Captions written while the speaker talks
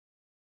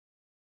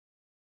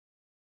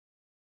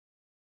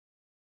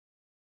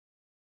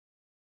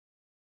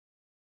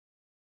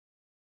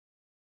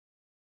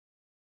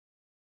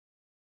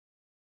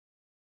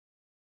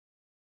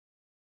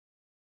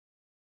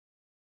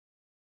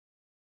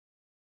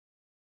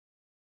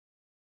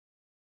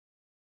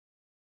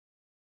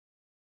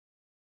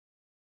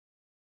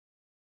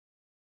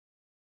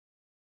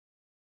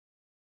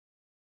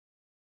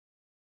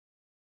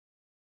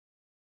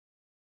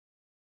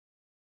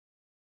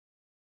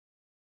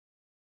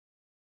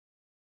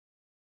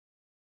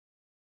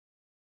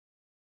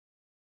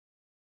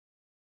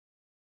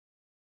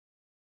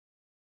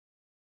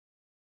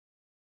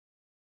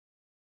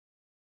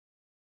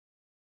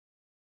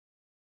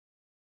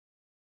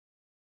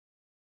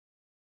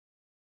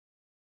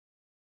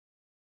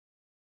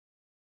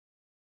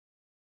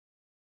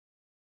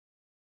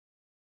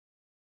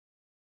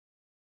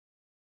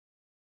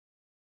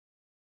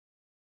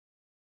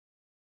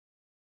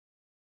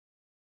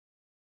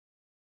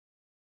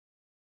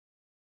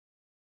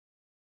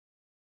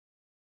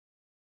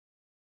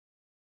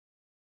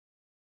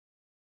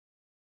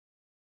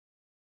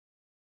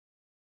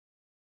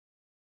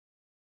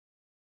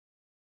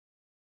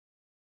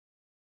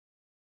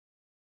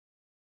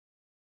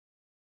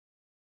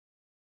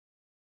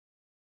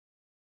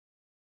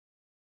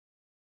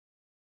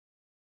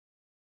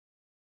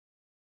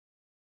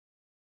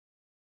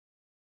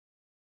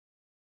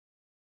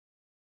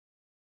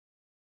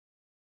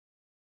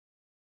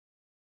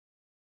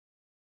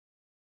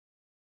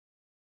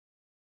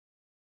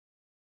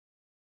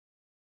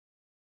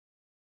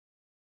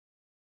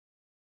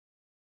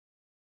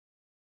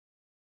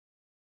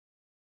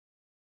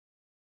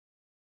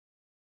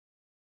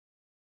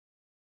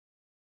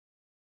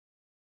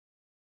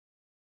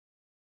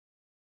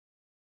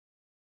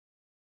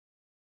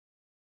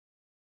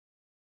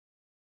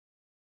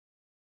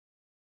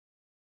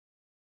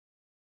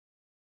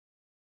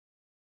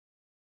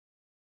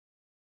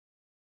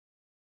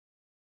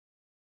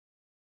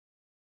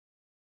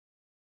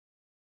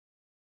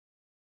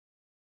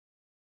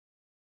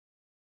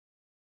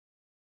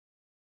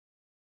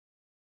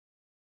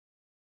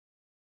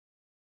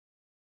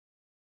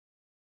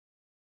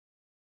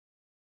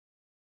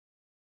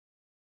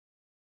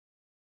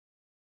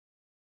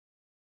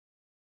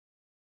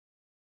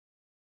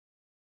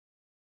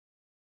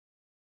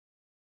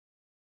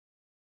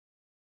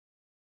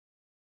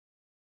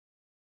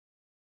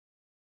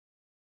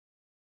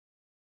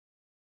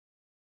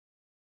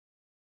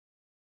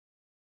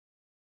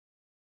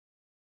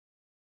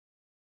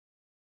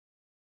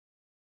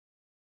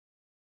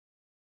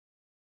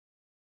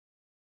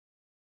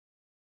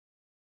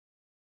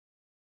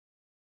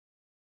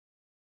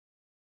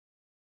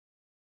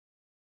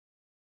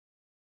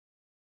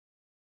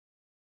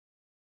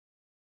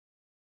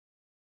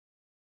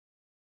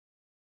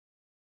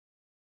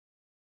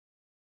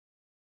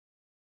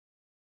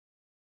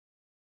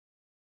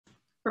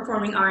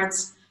performing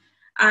arts,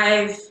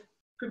 I've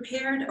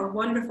prepared a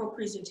wonderful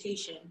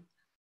presentation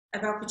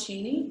about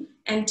Puccini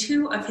and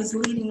two of his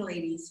leading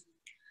ladies.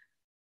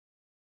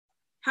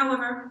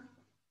 However,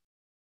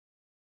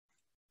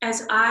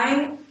 as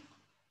I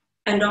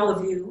and all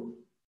of you,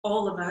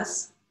 all of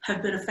us,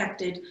 have been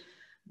affected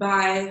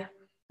by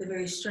the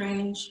very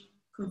strange,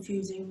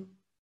 confusing,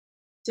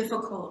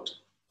 difficult,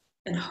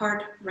 and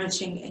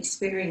heart-wrenching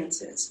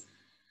experiences,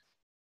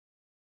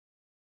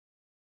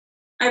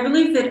 I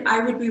believe that I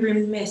would be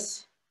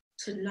remiss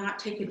to not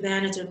take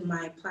advantage of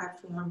my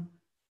platform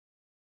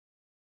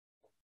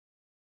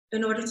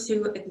in order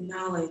to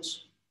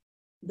acknowledge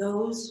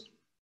those,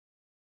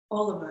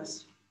 all of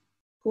us,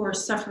 who are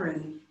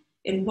suffering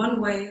in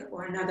one way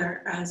or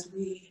another as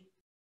we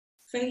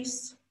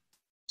face,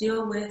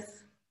 deal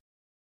with,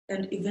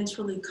 and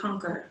eventually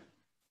conquer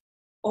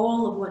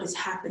all of what is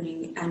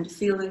happening and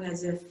feeling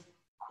as if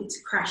it's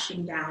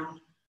crashing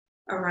down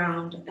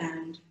around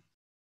and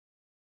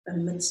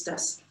amidst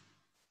us.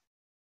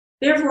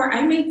 Therefore,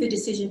 I made the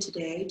decision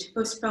today to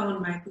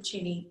postpone my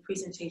Puccini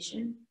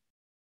presentation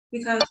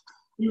because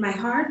in my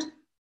heart,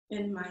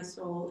 in my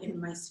soul, in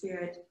my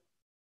spirit,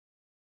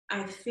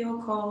 I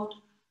feel called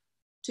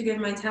to give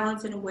my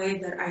talents in a way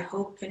that I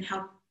hope can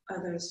help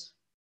others.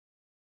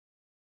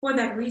 For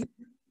that reason,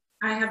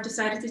 I have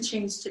decided to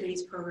change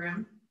today's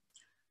program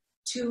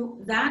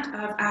to that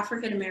of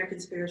African American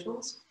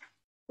spirituals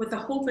with the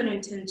hope and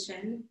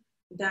intention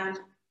that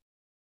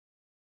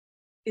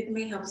it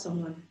may help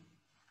someone.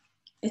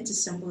 It's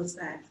as simple as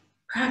that.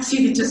 Perhaps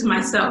even just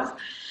myself.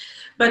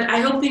 But I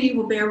hope that you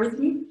will bear with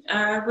me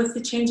with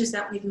the changes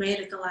that we've made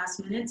at the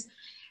last minute.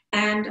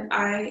 And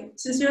I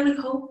sincerely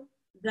hope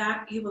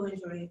that you will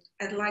enjoy it.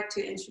 I'd like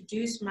to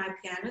introduce my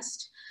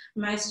pianist,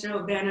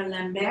 Maestro Werner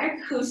Lemberg,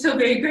 who so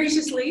very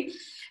graciously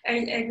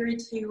agreed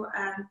to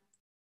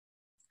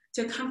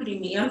accompany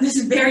me on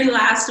this very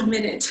last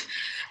minute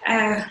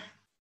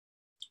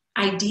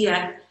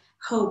idea,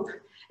 hope,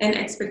 and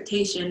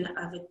expectation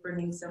of it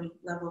bringing some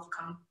level of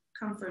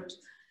comfort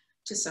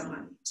to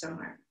someone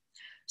somewhere.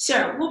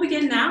 So we'll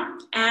begin now,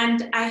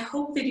 and I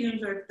hope that you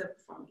enjoyed the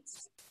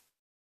performance.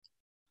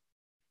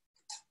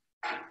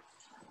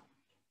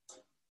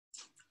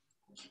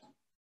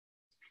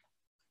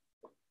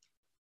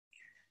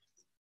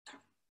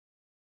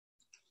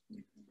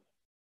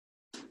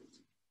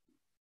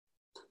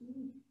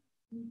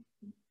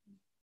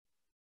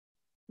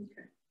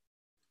 Okay.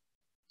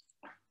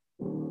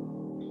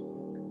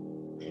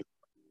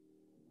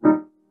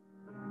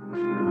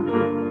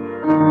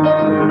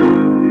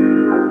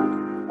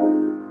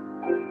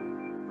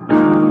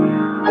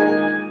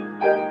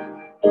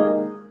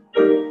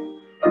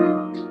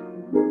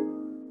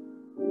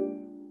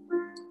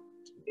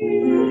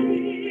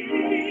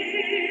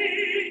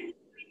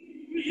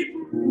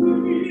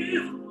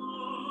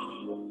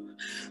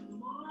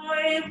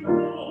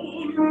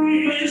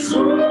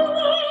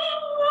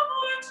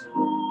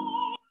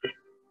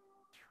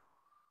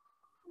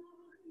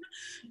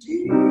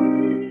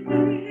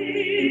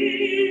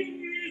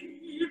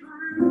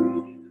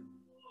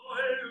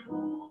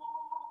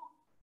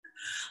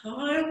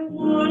 I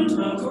want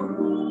to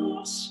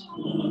cross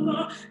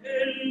over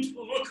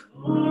into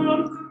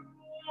calm ground.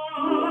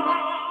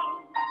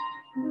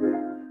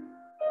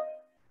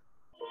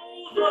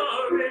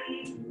 Over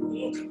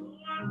into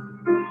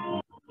calm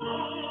ground.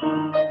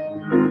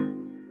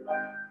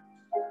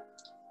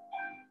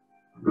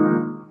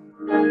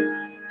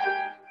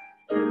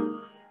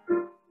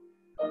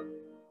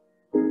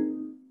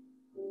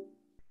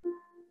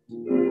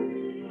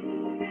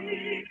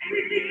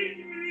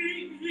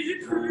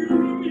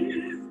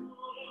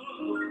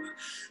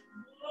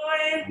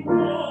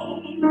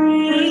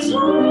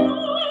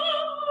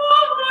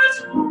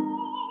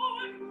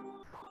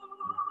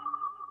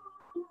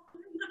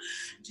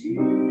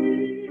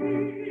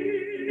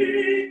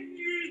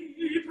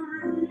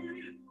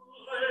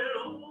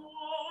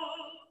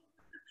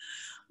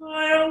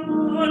 I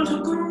want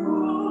to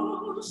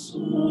cross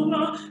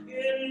over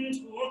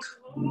into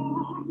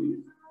calm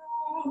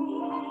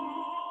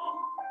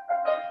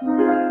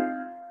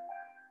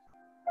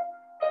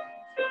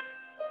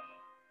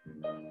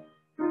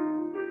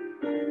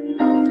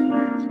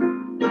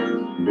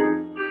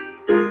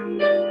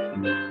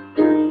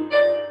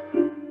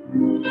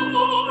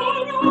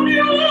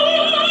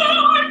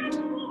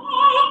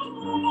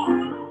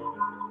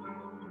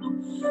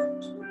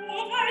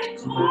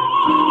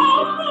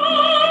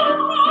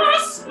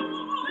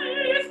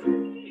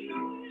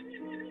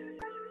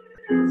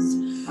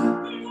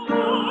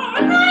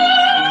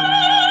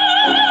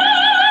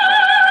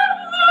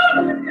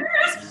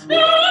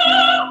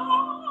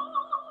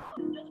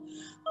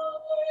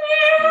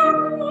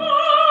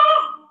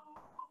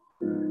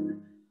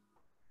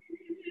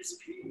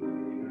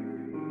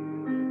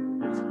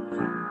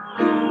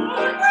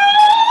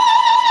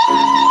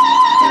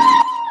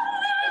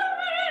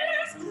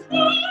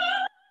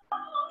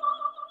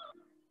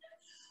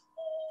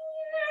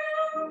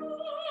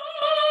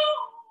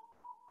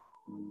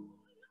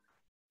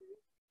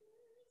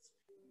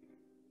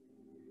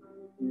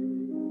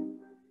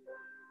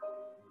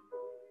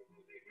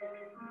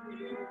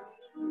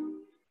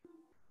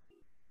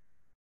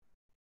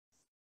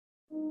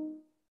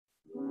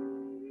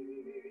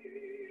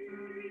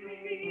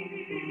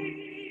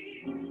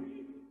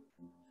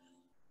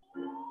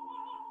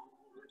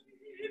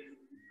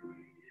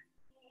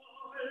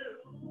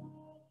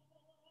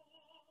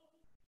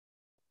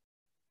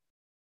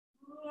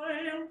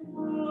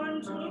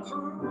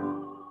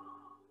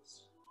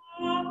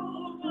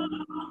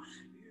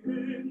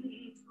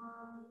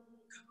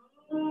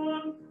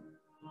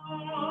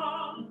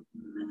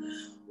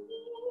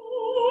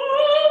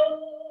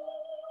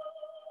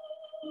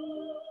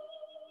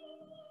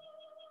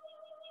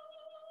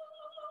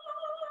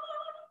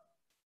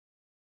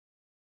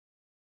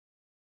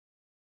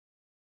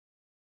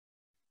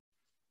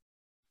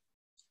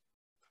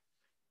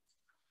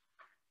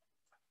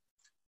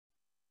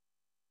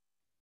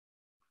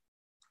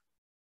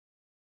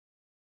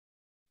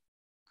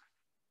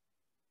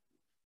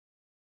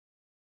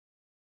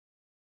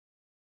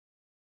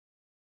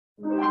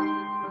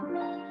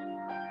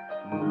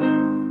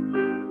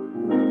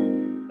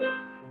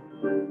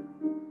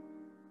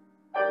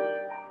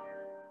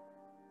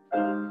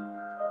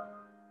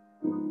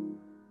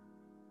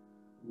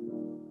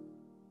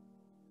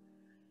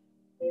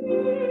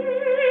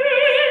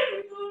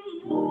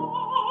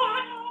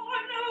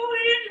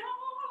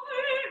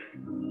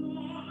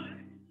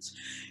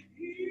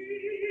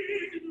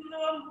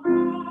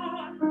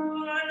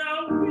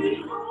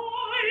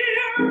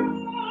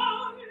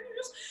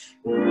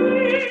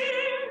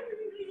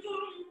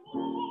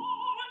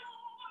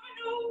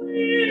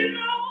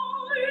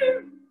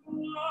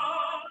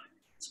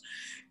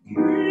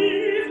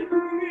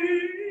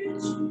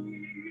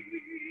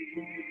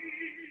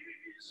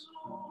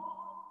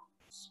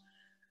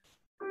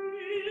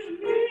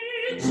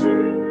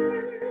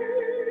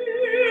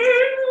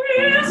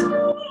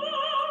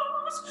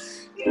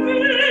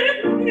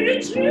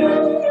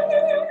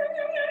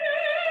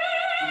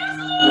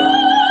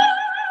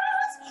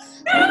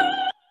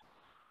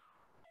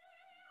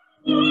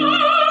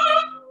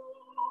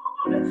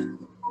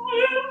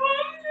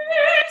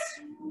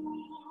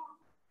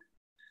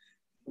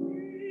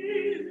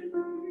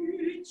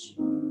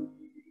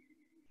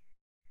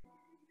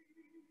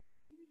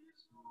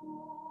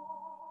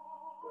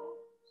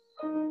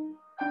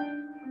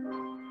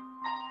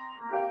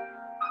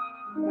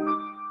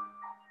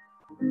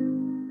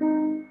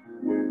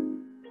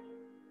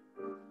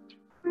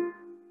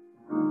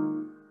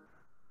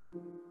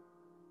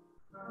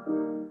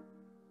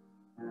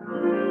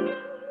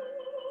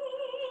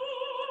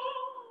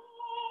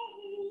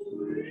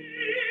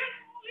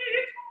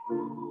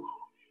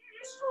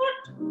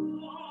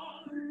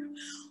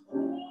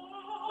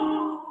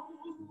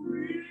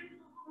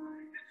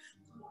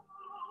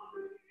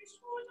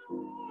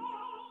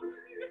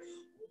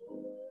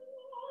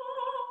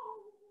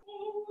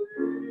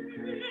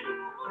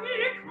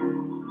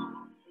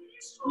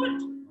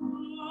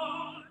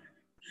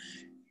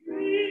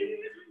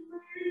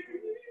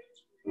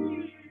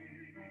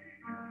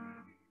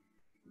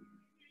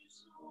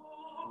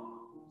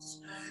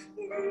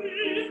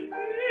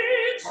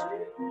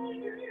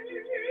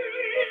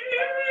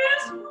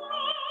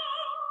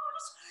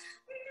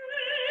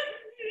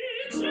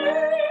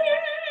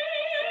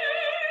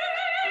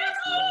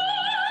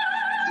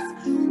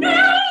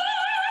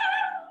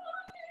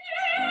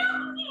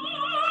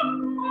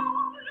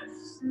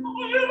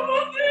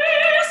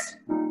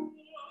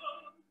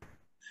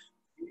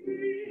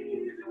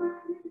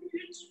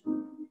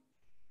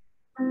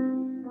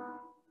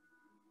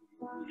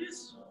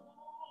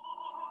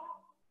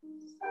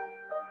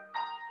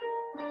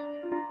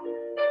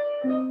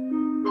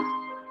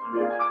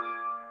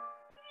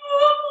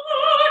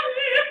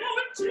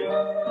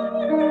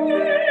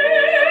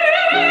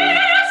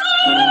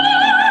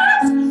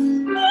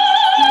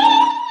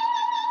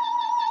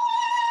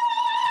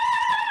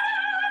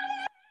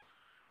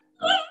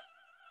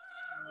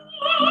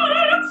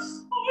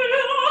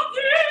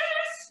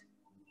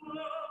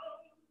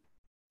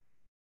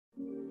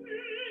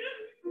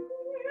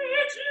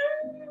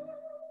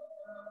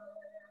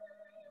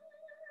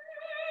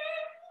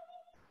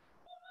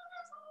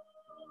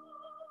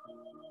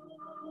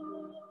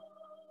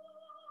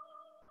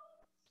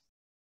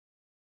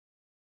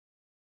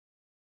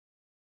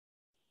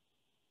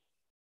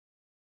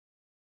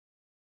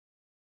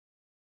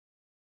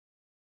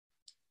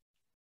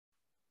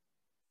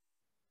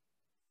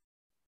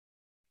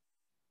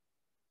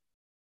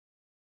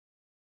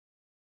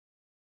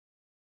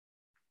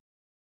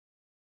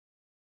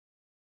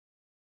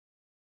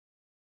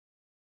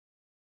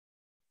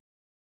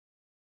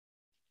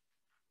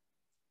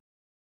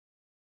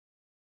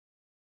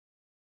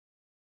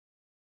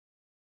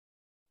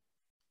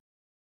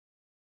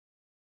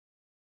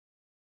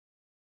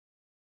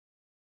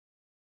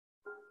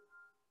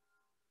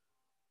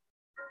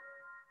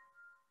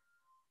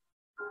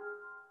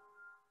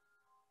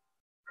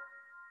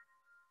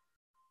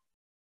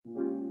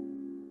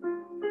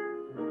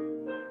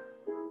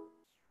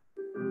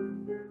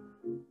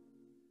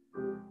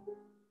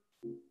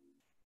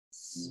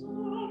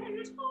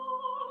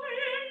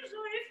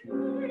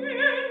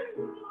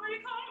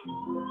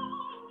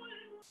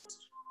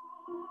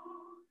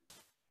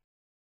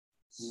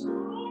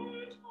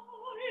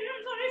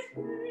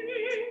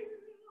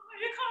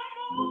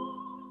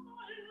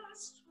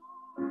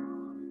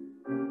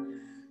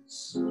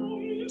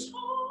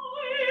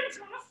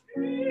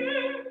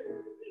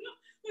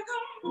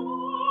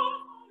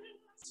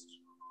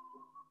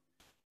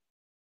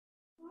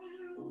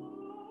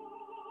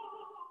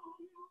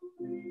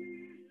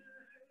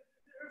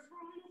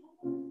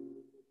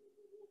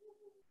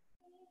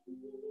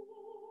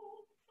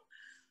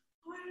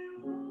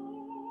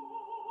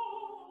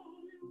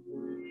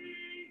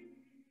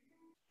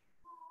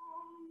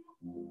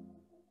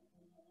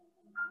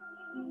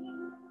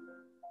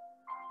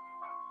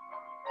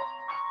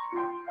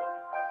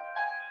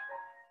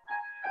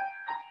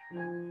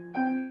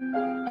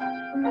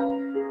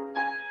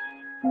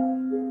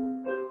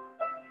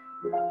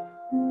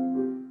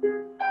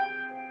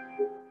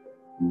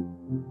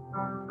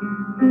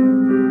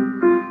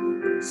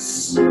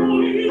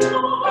Sometimes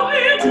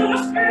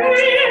I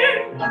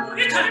feel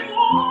like I'm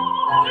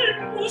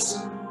almost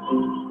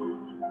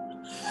gone.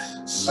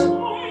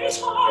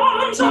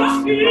 Sometimes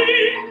I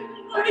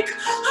feel like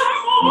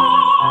I'm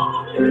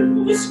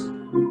almost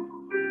gone.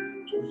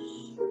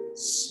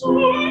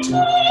 Sometimes I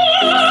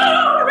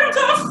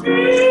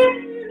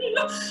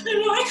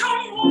feel like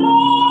I'm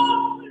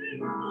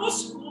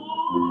almost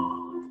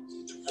gone.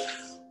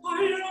 I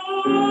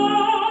love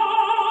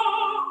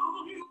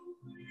you.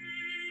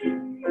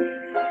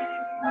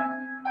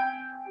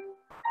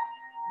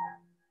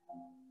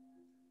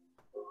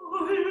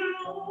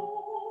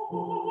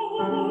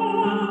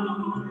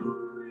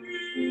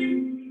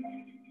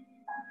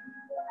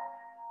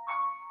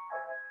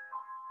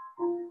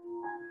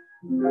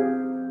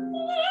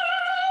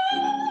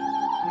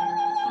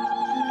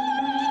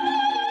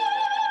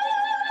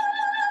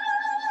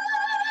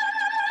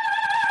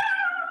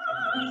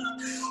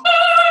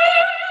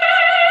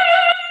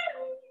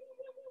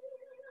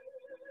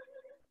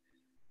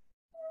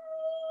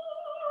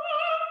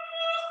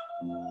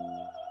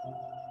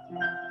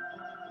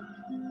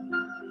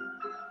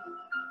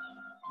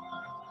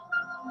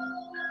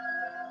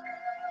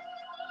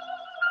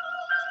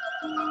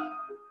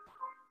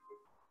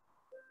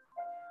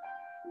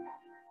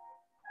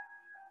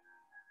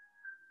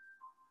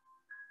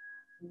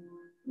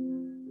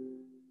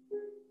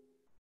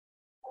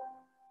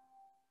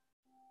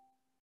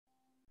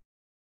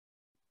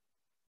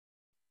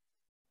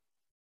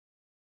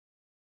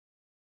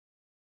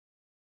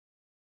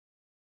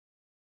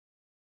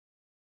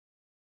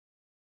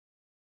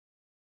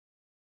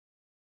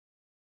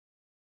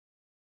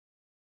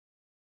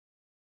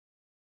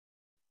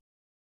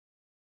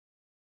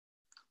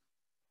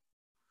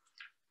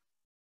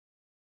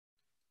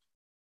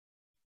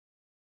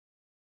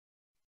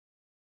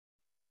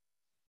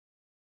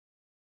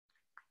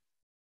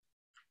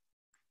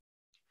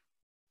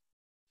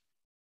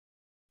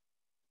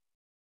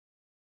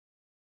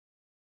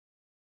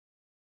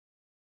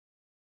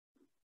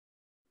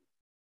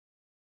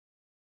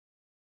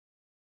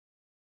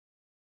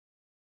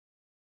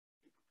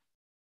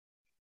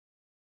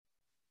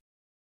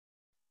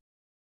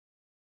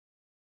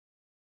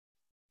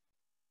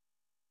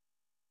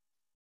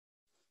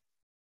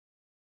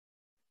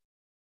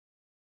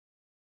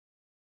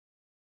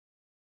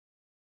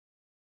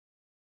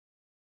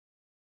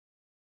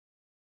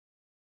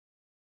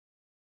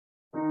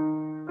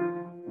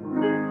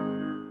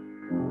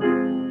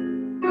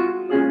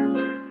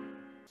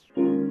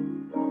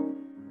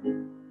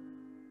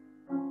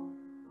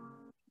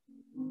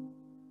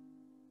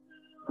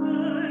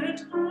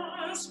 Let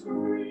us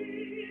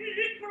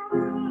breathe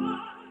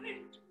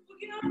right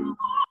together.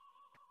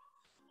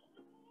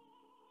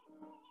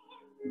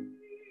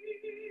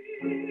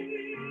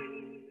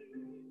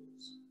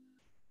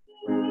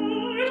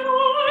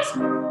 Let us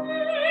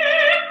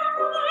breathe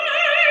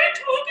right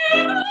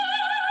together.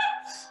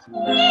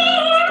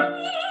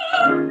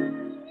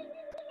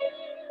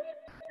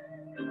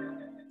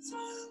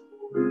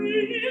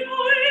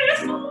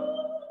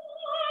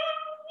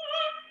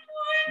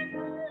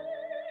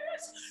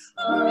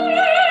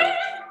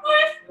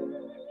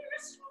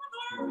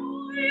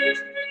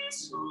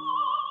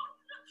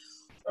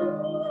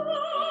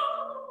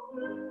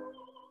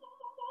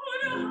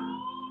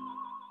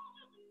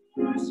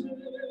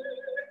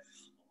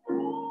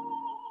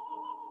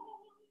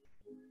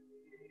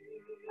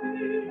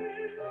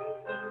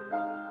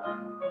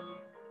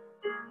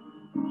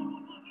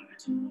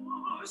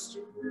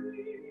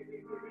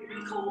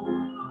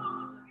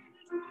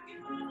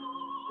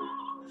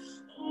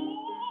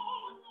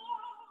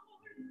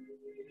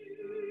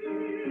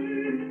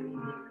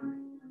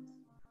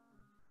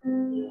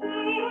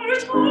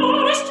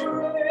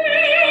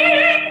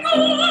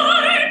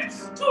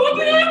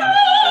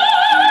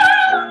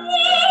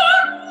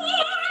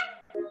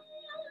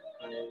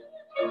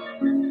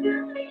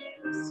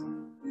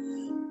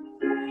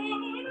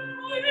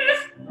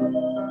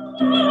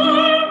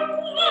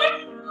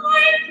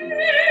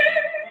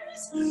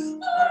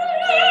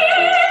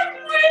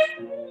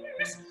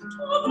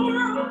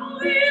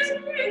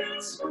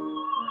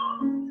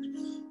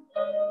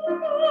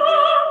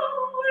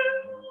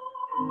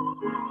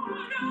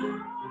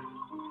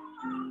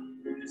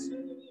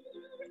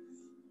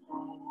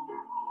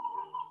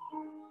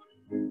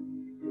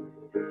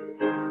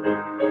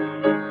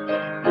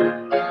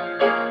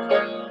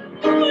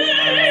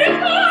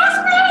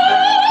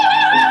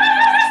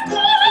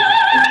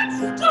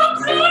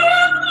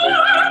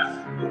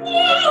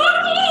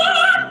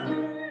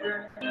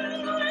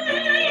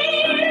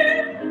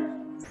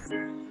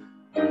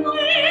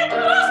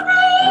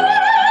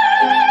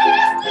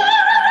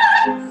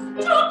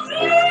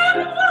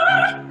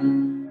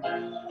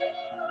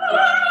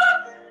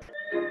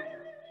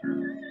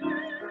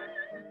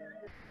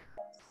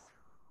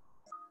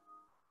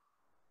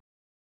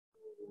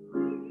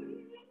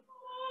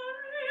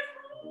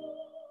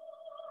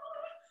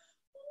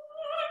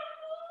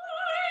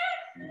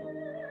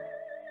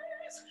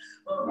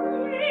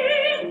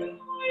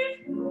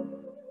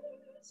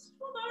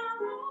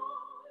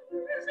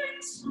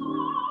 Sometimes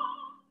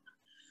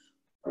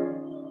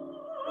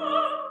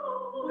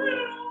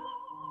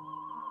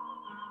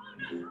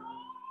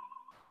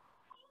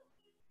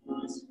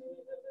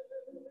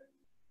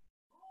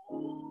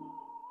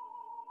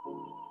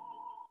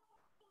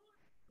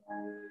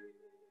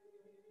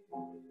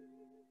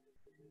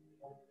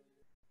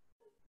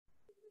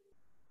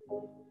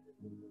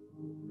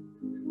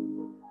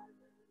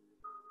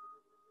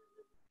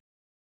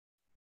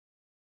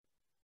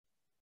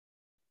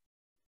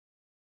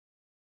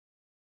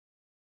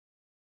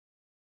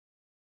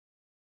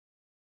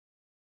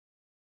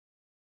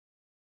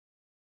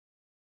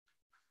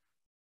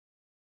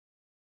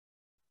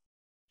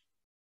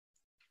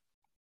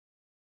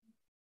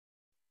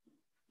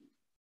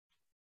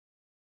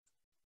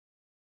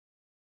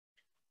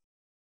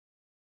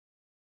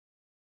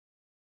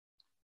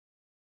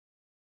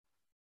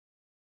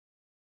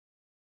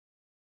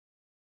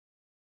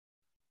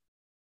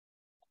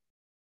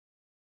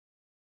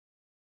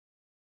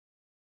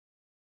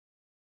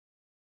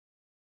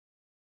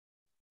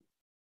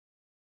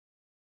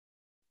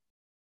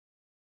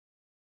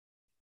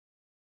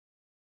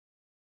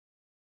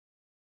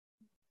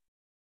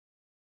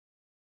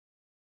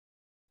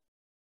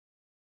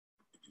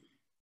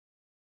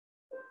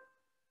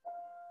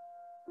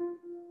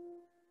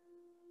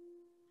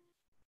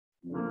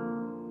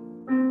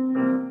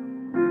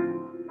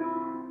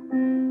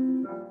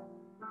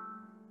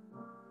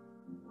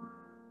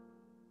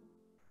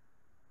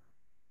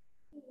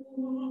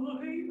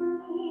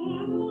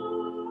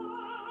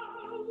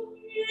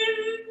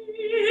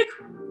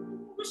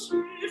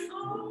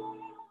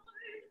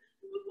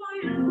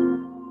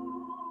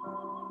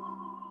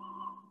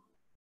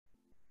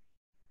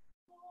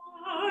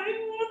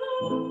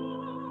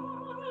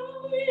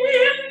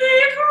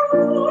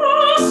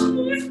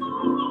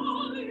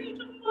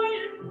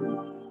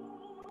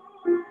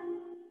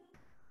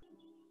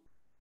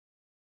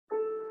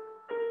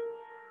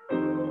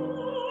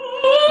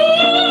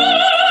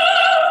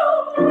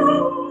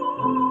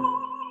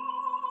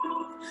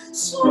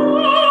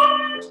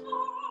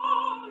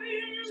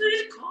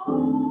it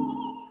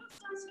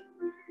causes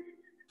me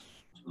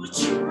to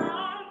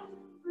try.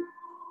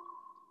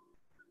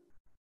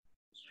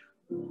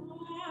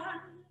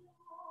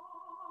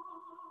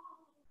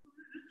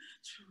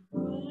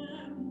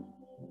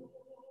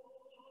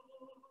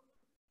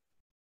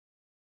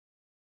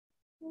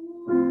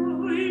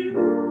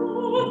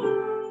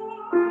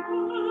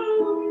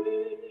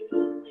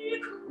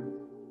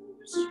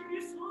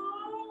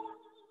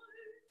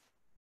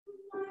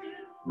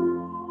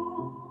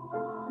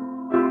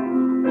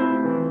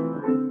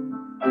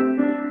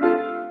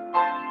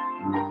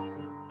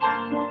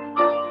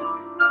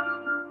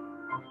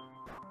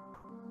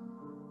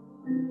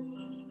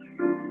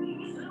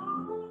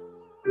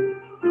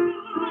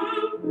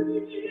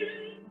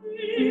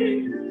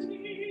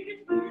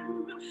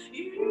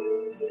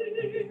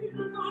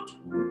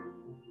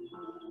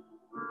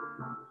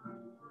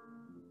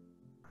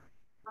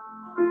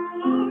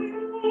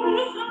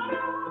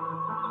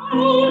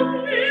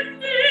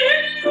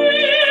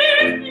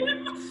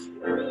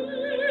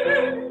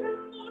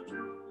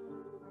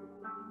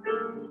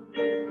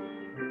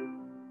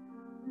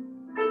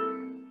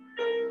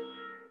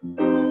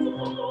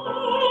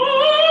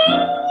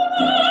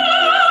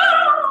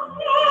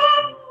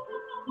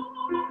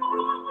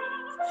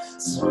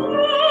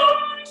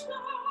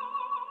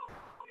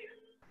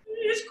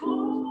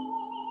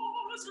 It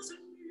causes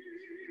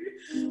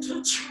me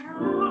to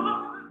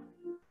try.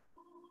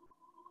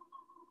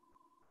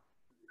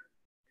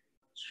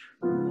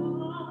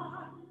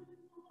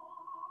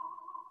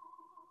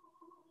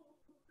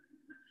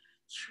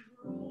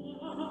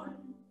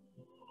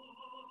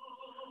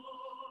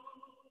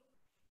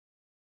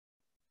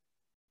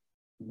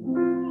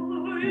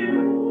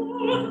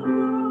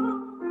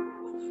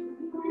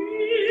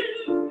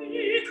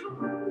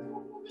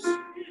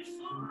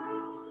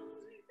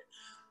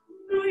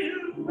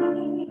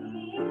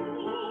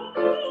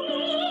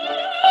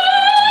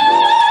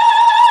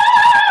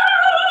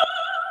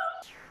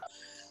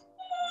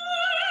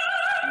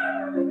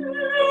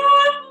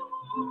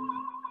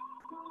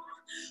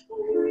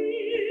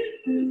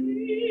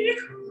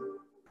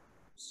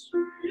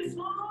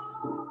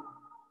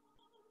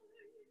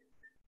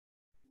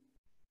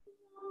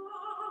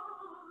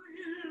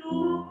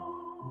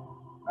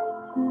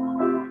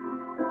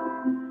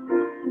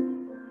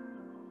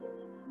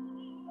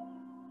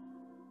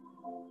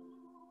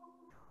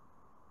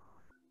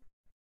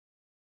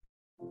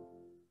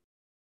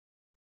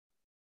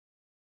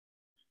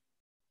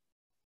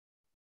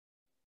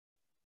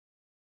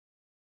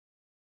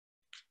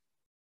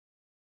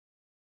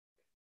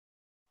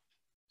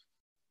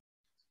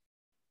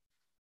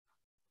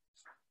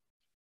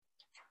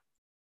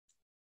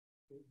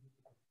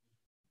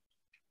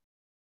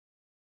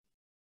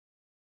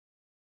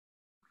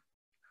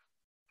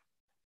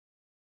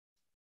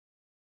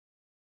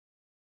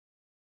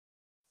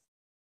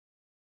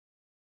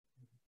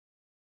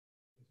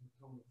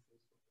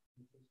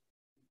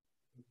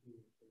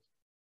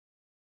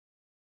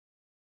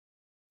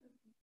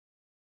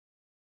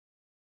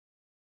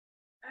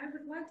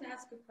 wanted to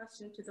ask a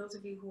question to those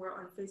of you who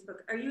are on Facebook.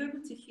 Are you able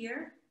to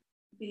hear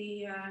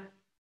the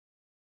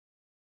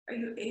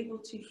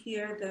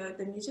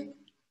the music?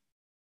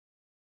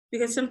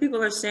 Because some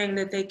people are saying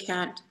that they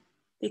can't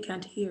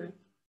hear.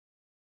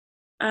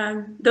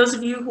 Those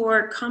of you who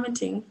are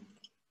commenting,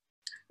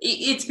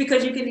 it's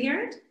because you can hear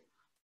it?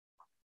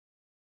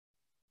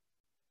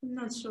 I'm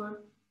not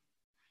sure.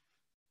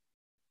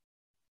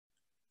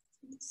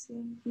 Let's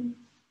see.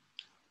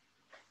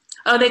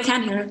 Oh, they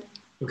can hear it.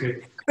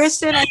 Okay.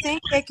 Kristin, I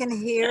think they can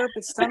hear,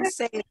 but some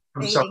say it's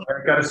I'm sorry.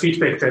 I got a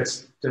feedback that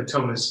the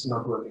tone is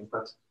not working,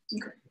 but.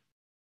 Okay.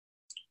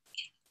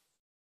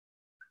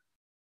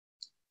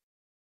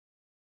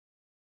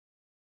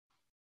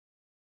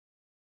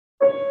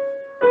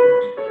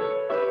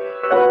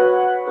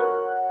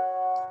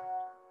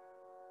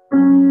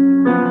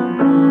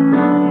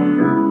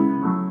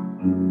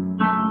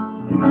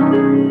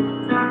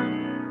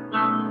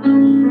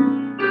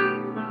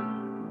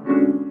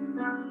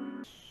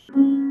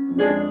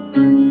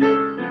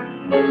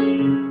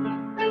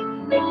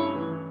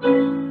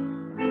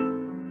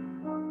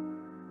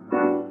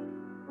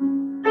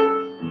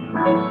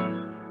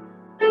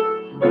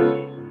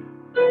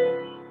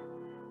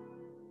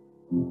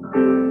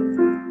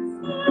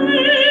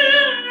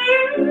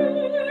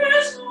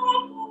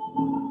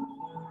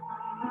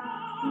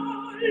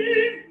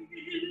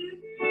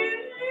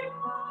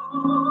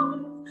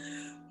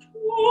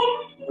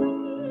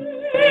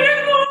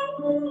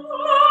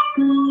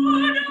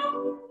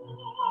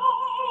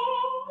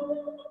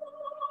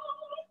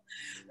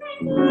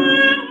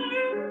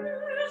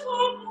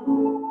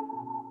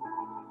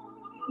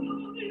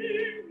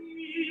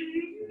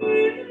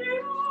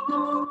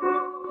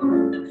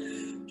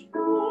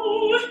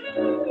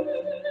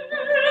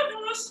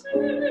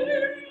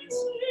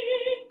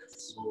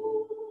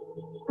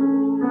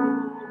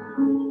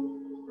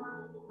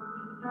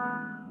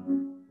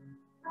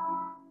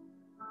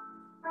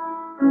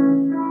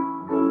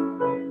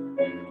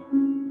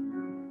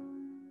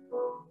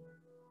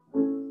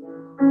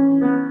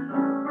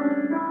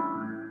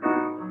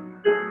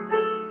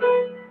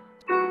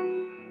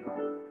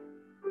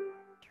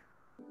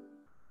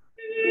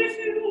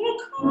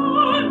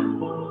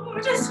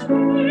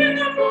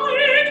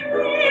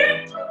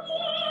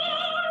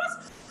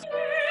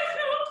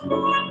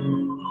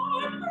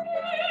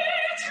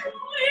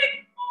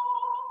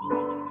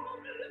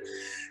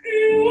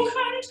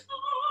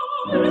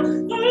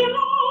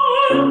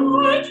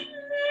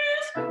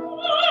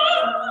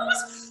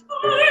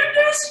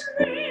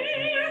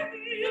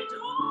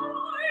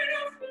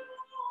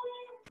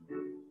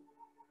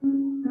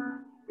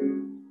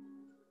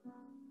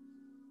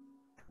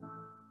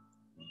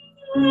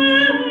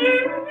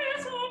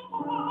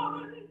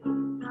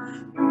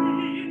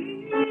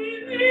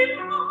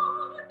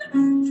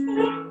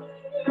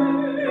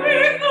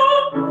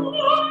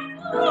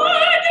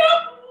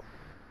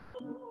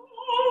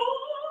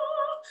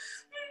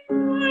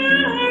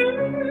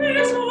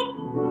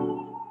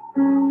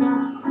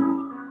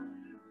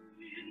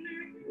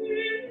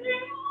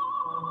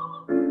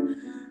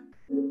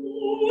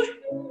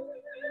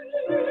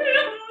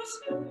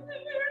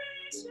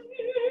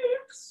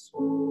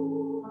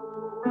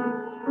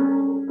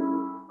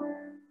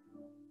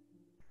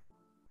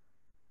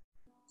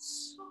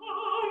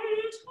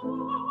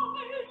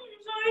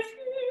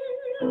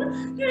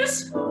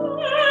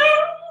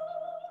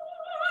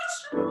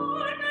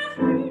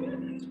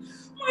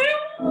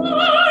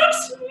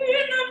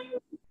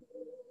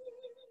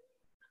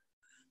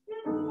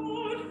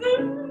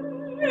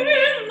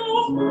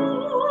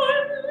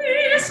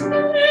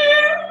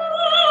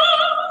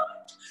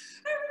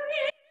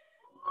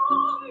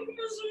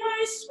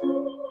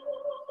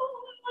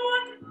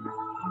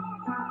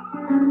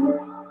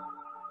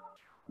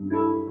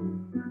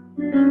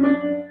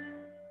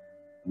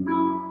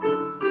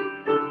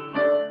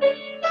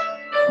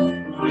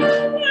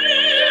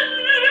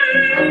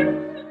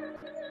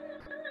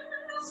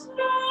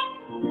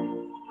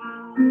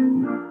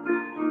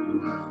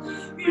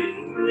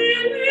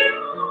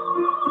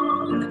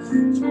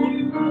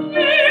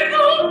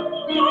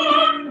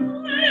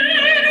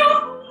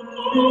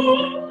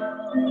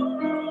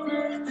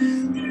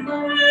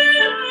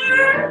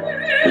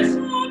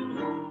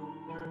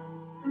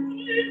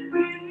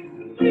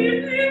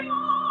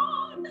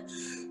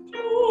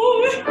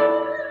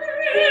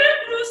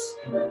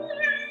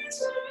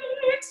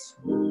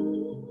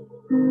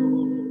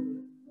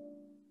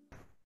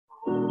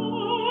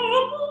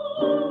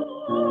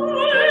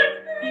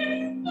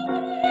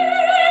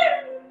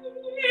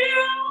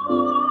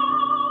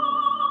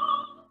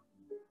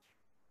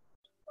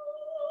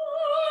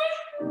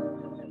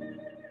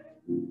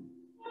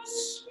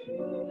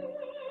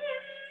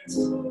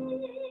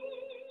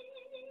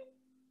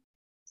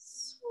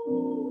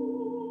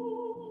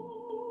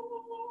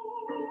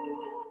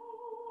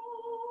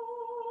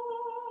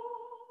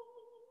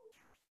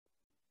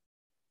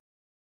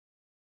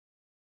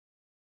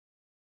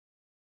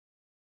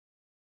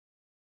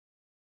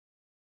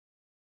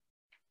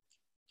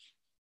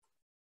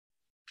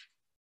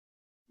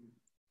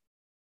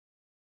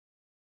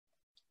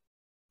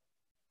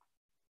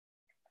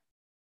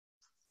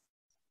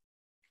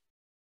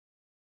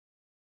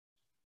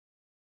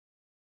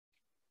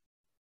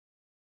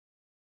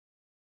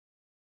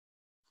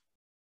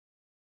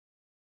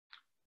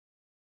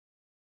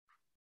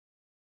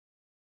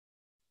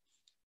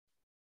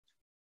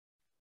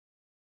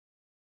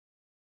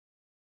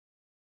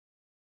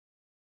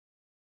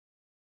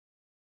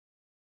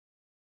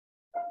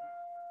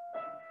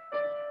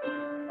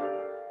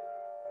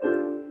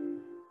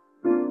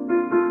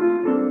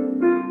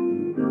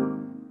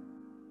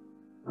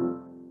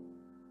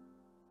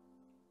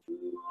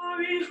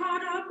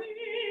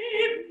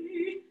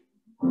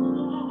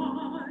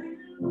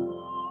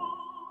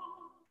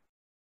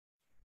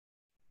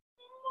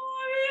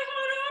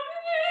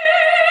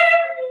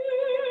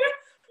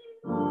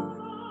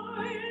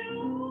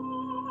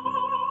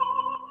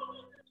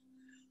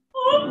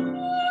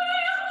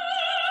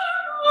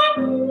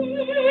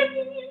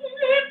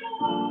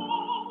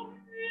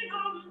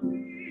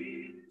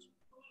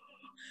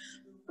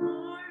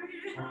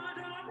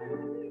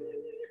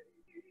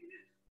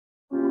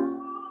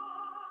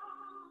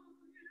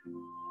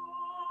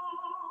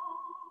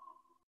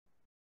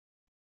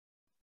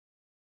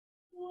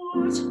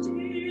 What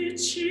did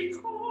she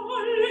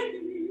call him?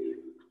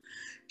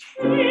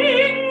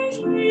 King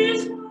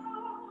Jesus.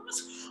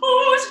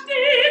 What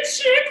did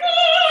she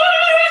call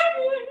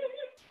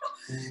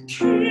him?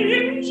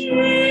 King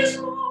Jesus.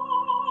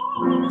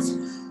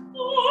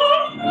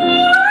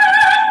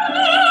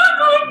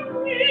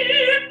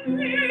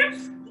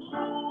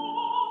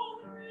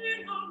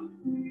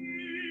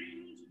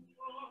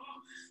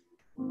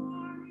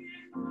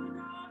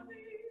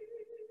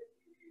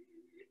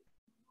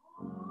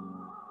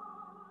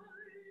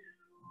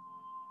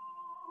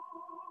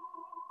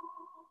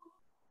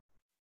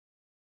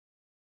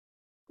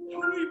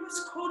 Oh, he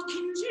was called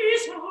King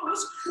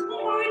Jesus,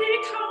 mighty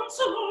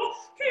counselor,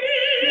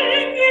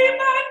 King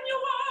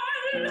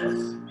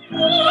Emmanuel,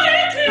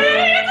 mighty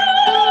God.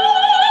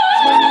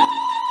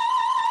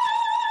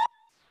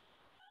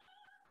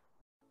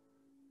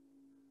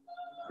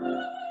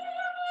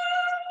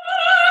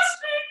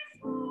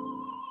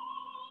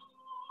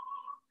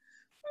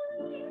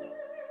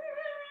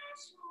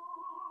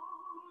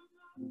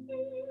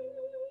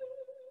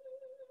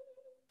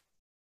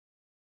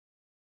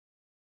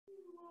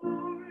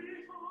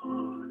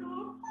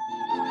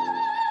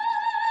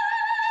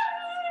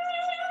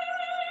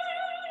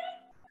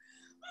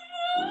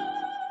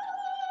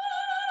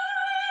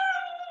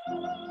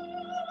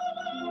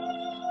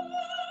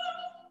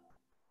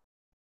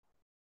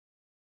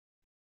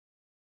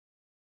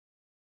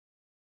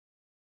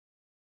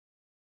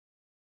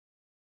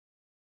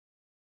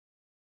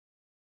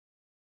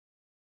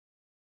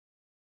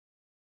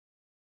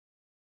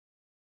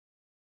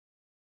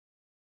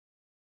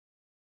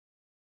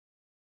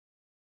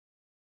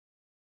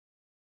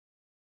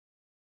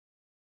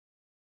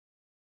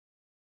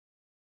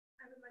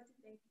 I would like to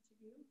thank each of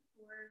you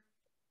for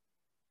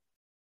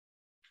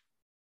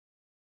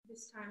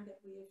this time that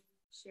we have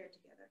shared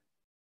together.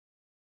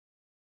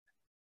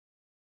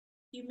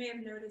 You may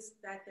have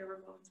noticed that there were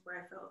moments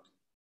where I felt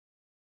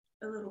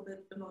a little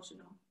bit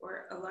emotional,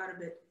 or a lot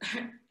of it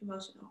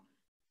emotional.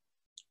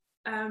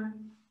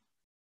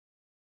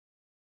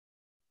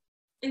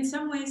 In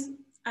some ways,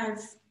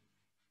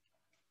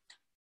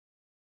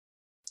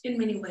 in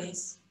many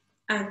ways,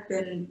 I've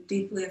been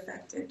deeply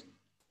affected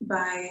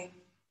by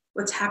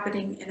what's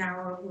happening in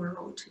our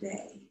world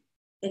today,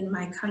 in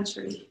my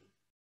country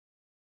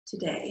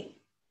today,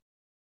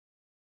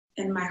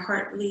 and my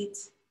heart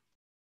bleeds.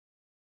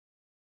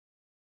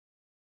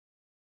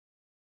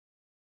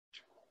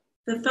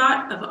 The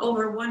thought of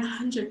over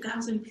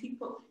 100,000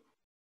 people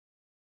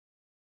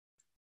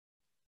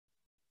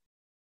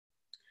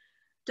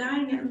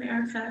dying in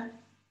America.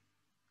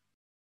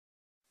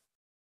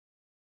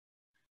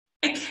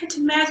 I can't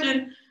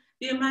imagine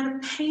the amount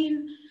of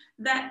pain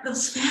that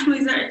those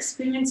families are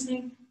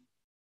experiencing.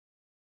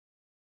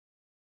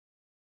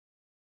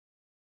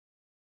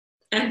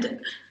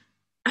 And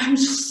I'm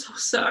just so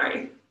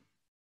sorry.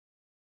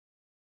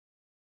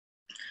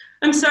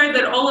 I'm sorry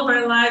that all of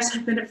our lives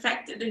have been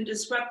affected and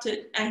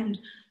disrupted and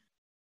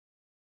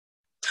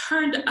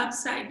turned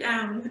upside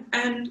down.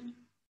 And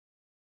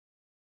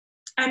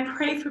I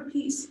pray for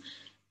peace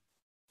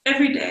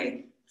every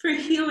day, for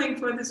healing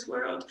for this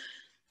world.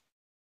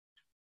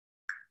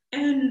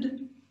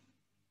 And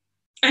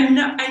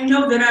I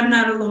know that I'm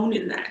not alone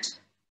in that.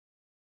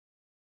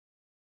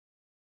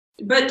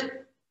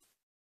 But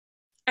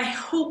I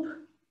hope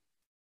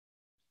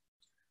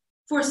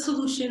for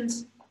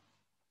solutions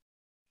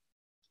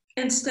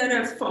instead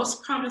of false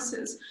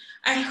promises.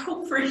 I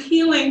hope for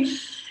healing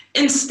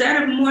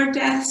instead of more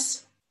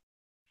deaths.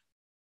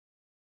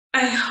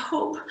 I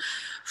hope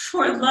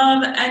for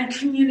love and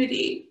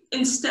community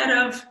instead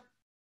of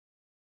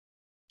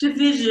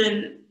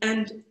division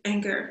and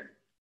anger.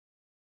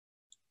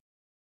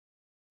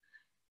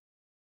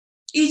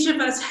 Each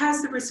of us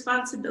has the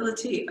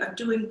responsibility of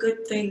doing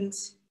good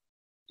things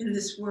in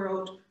this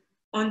world,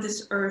 on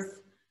this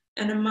earth,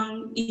 and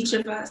among each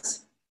of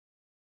us.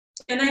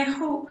 And I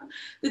hope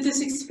that this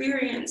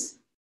experience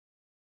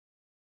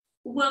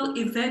will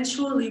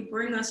eventually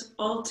bring us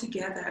all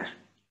together,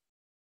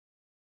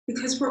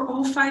 because we're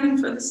all fighting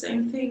for the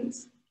same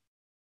things.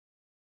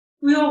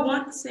 We all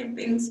want the same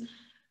things.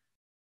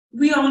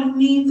 We all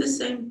need the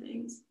same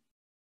things.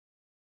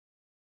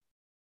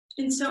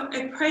 And so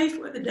I pray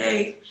for the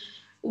day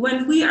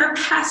when we are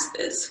past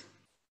this.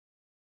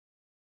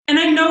 And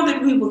I know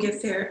that we will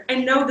get there. I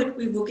know that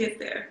we will get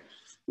there.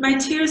 My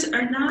tears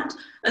are not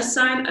a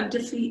sign of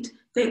defeat.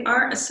 They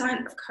are a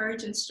sign of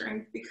courage and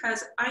strength,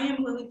 because I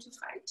am willing to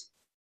fight.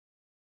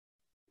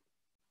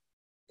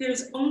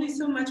 There's only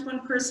so much one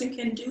person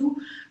can do,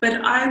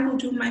 but I will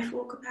do my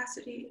full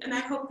capacity. And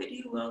I hope that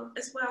you will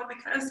as well,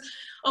 because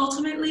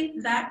ultimately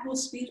that will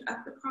speed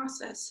up the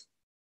process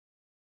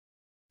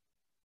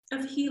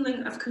of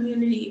healing, of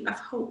community, of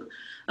hope,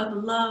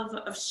 of love,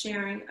 of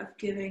sharing, of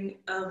giving,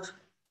 of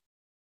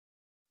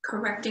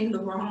correcting the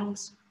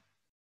wrongs.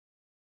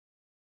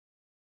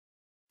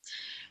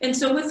 And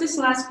so with this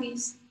last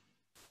piece,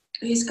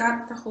 he's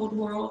got the whole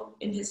world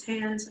in his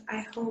hands.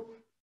 I hope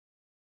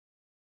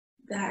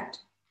that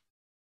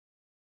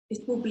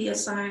it will be a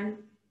sign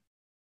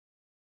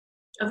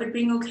of it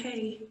being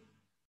okay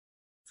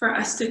for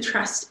us to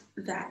trust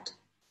that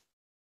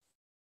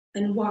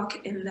and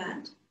walk in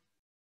that,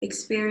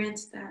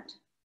 experience that,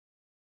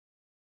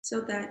 so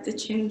that the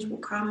change will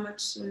come much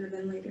sooner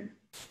than later.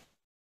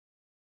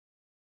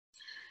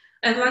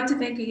 I'd like to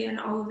thank again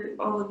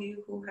all of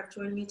you who have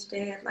joined me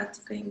today. I'd like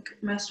to thank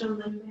Maestro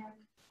Lindbergh.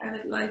 I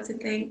would like to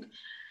thank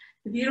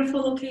the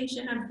beautiful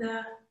location of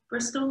the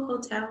Bristol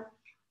Hotel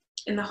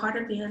in the heart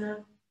of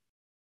Vienna.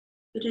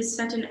 It is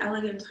such an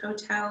elegant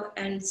hotel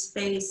and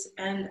space,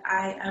 and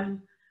I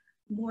am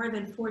more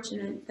than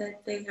fortunate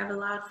that they have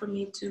allowed for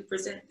me to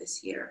present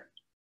this year.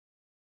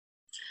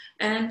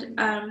 And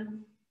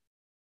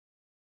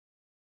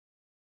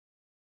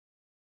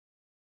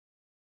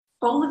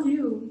all of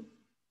you,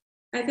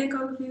 I thank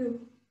all of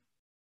you,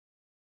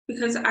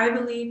 because I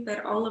believe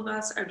that all of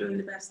us are doing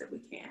the best that we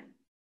can.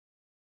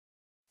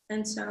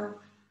 And so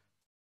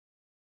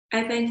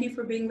I thank you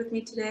for being with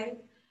me today,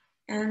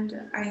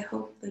 and I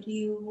hope that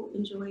you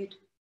enjoyed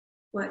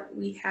what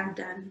we have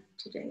done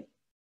today.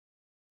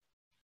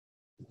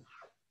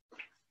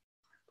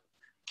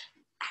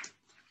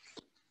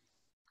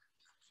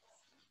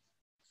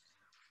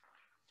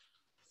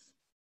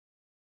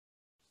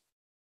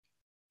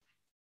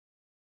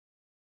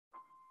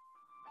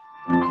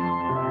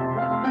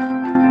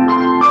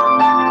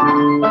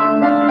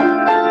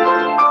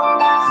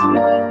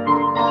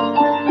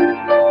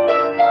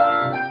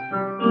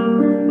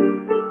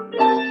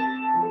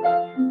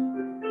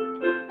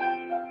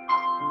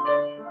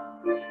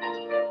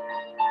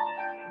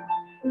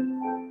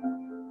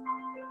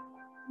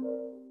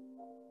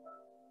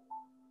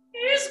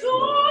 Is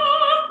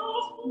God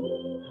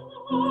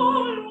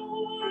all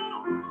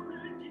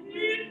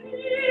in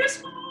His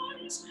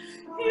hands?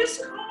 Is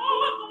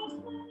God all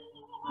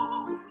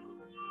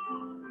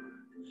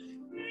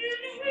in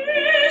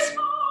His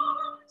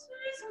hands?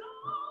 Is God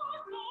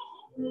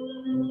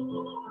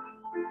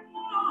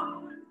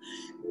all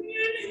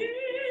in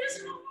His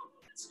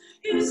hands?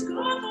 Is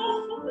God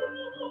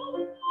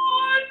all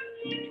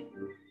in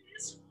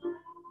His hands?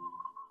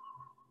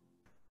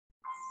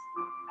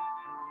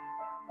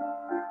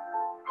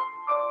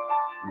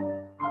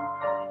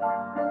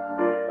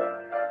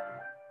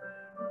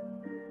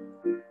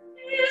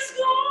 Is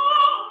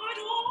God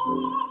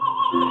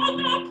all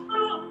the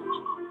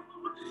power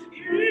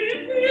in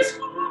His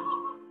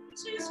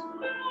hands? Is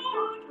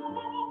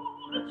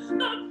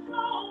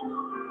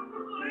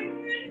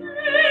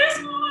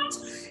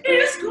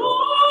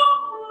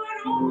God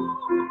all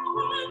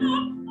the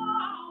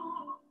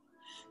power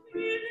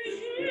in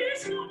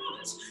His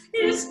hands?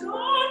 Is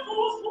God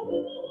all the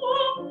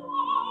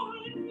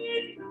power in His hands? Is God all in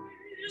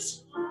His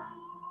hands?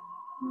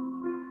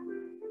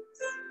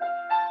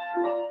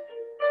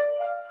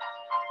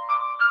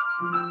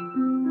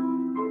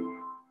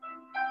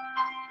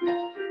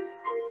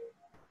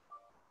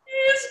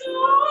 Is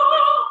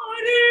God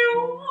one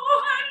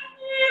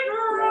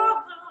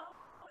brother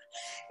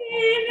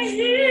in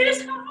His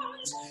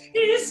hands?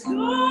 Is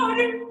God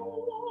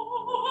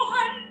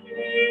one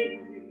in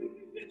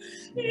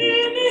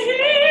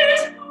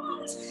His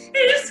hands?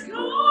 Is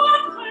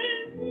God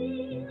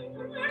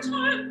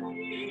little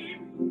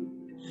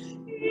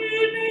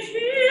in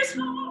His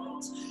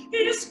hands?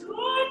 Is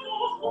God the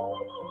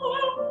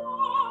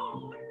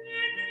whole in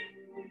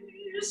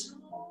His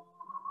hands?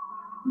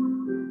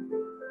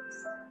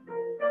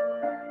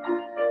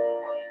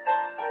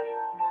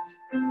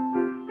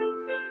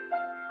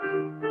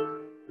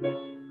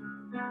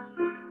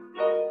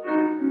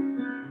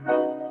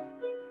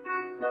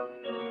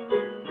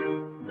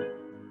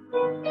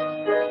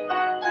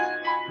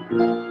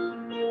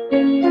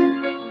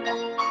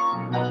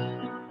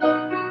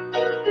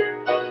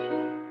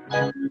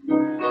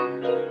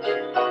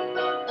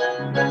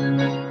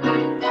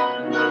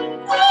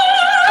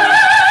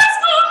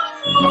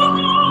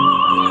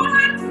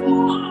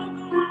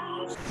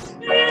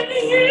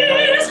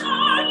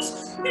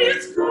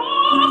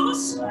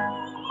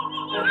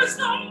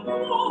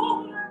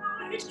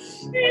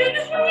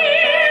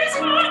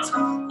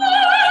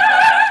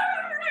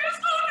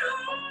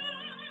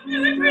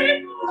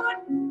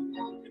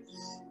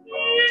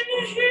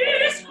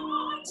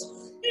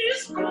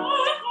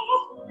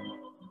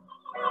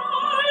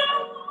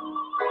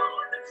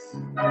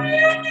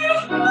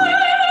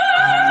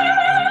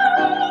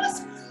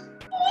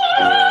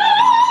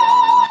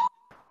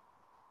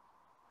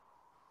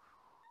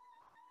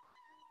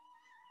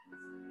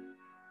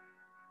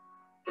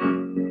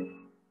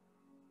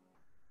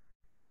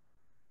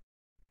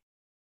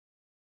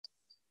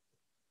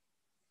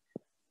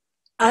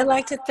 I'd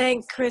like to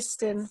thank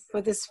Kristin for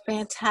this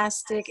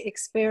fantastic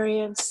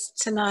experience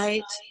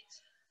tonight.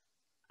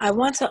 I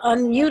want to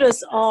unmute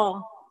us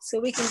all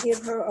so we can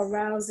give her a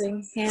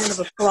rousing hand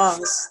of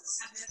applause.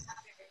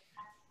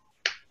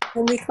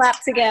 When we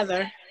clap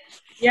together.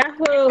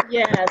 Yahoo,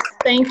 yes.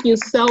 Thank you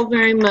so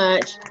very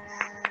much.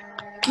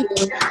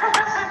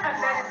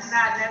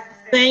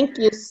 Thank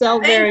you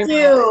so very much. Thank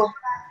you.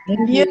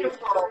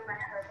 Beautiful.